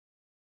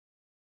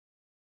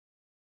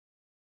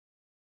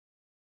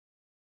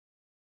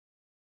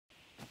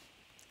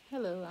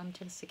Hello, I'm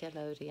Jessica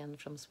Laurén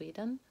from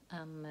Sweden.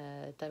 I'm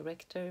a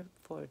director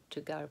for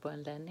Garbo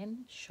and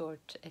Lenin,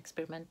 short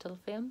experimental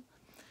film.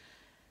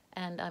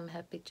 And I'm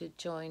happy to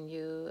join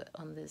you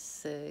on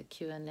this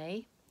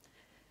Q&A.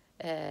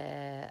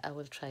 I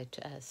will try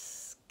to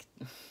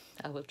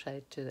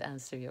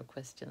answer your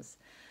questions.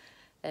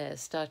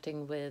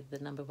 Starting with the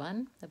number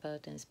one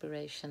about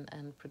inspiration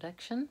and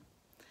production.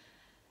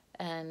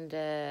 And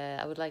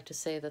I would like to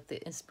say that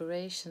the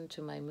inspiration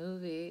to my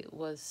movie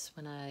was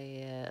when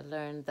I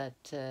learned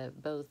that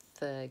both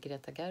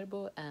Greta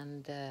Garbo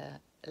and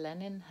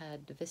Lenin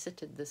had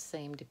visited the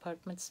same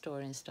department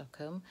store in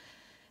Stockholm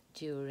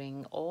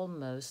during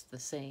almost the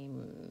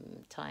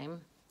same time.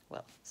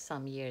 Well,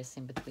 some years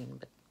in between,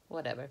 but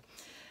whatever.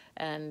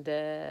 And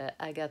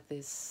I got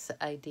this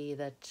idea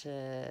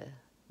that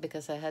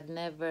because I had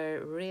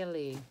never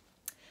really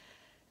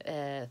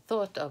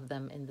thought of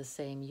them in the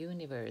same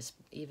universe,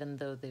 even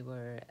though they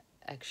were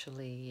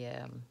actually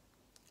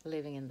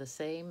living in the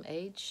same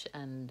age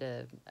and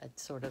at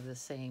sort of the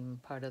same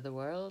part of the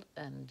world,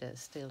 and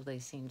still they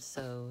seemed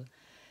so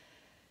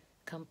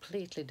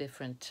completely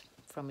different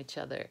from each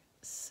other.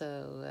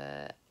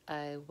 So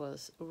I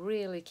was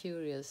really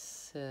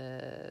curious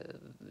to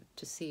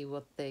see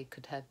what they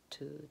could have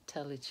to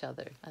tell each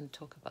other and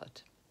talk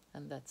about,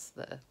 and that's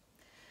the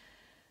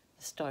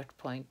start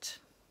point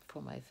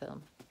for my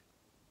film.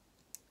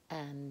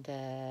 And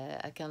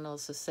I can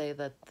also say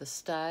that the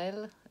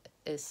style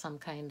is some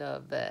kind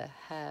of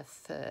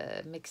half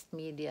mixed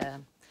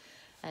media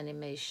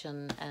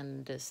animation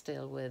and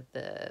still with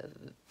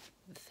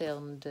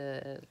filmed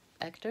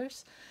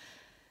actors.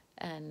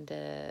 And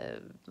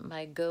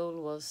my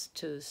goal was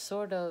to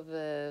sort of,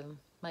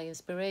 my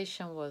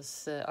inspiration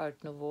was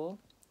Art Nouveau,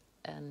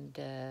 and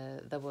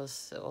that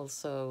was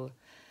also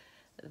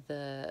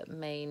the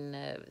main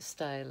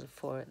style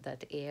for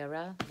that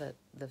era that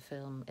the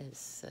film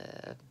is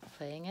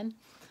playing in.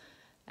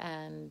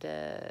 And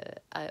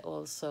I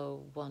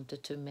also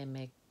wanted to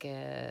mimic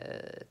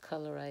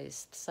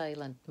colorized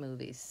silent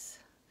movies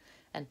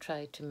and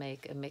try to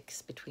make a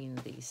mix between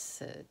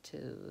these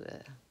two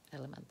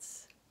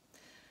elements.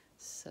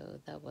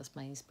 So that was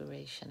my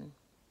inspiration.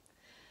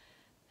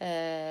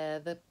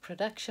 The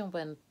production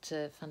went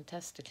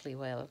fantastically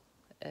well.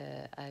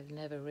 I've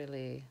never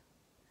really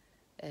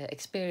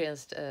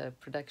experienced a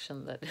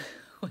production that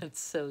went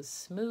so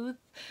smooth,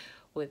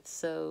 with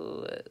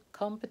so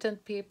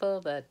competent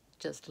people that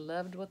just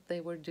loved what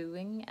they were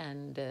doing,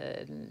 and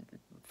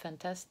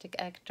fantastic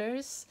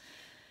actors.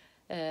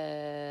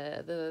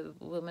 The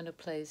woman who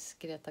plays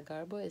Greta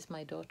Garbo is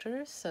my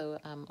daughter, so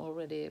I'm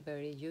already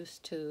very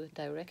used to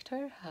direct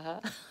her.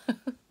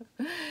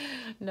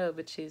 No,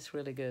 but she's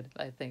really good,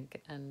 I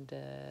think. And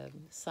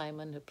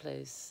Simon, who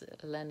plays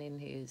Lenin,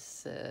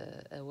 he's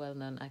a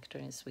well-known actor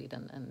in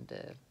Sweden, and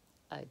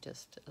I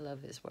just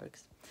love his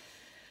works.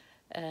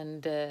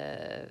 And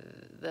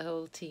the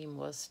whole team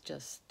was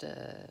just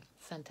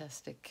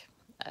fantastic.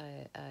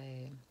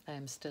 I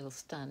am still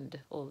stunned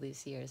all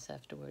these years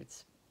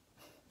afterwards.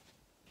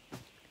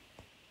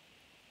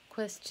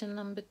 Question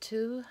number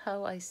 2,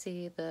 how I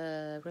see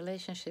the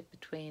relationship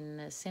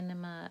between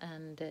cinema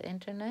and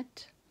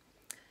internet.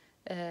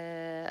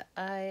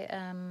 I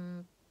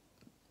am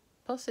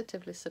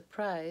positively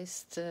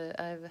surprised.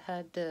 I've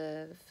had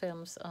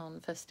films on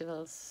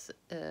festivals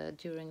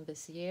during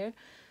this year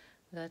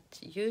that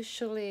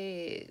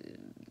usually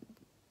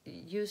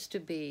used to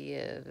be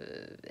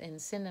in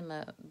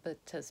cinema but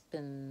has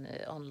been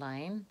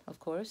online, of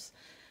course.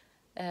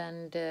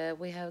 And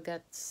we have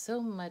got so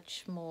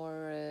much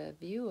more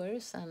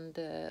viewers and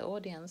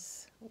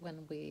audience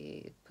when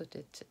we put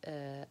it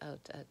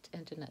out at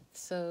internet.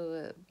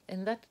 So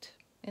in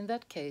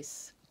that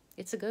case,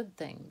 it's a good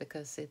thing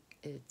because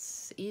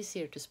it's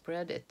easier to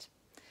spread it.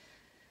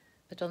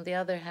 But on the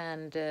other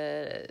hand,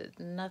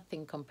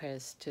 nothing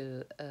compares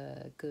to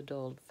a good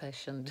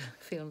old-fashioned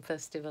film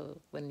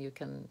festival when you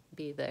can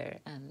be there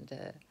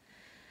and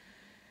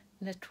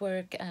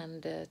network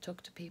and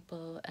talk to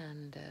people,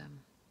 and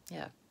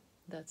yeah,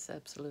 that's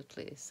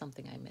absolutely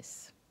something I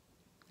miss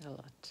a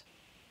lot.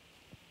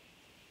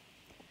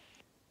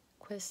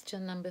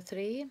 Question number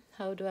 3,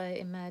 how do I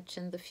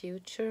imagine the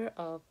future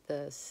of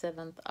the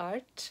seventh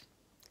art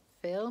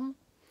film?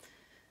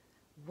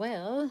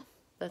 Well,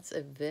 that's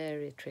a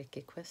very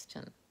tricky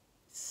question.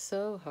 It's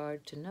so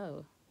hard to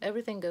know.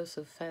 Everything goes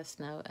so fast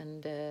now,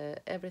 and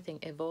everything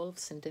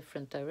evolves in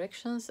different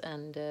directions,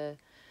 and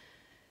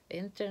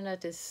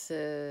internet is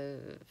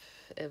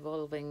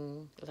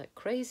evolving like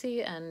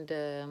crazy, and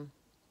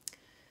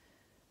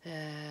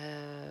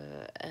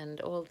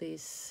all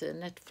these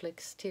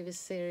Netflix TV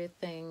series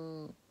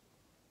thing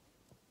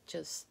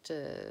just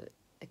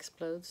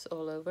explodes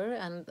all over,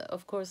 and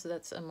of course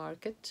that's a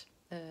market.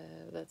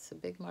 That's a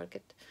big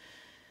market.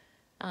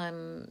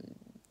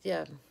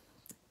 Yeah,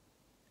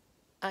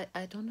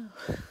 I don't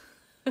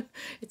know.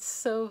 It's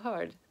so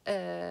hard.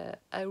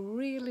 I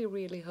really,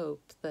 really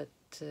hope that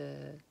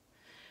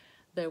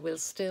there will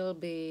still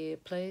be a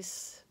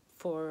place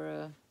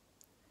for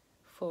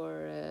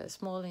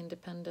small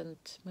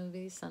independent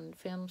movies and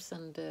films,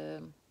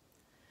 and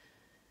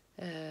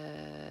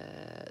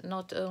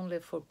not only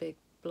for big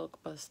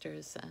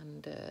blockbusters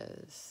and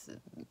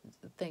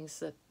things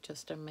that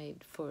just are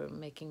made for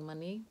making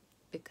money,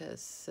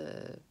 because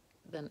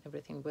then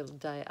everything will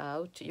die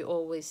out. You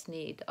always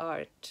need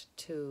art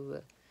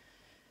to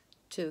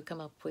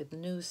come up with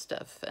new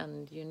stuff,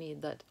 and you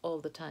need that all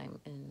the time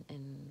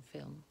in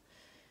film.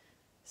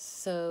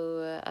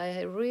 So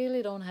I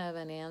really don't have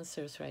any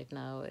answers right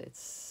now. It's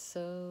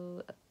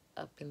so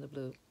up in the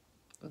blue,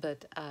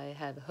 but I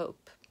have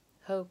hope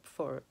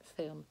for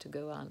film to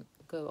go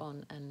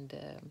on and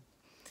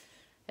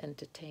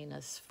entertain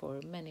us for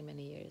many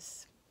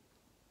years.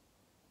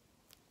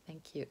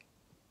 Thank you.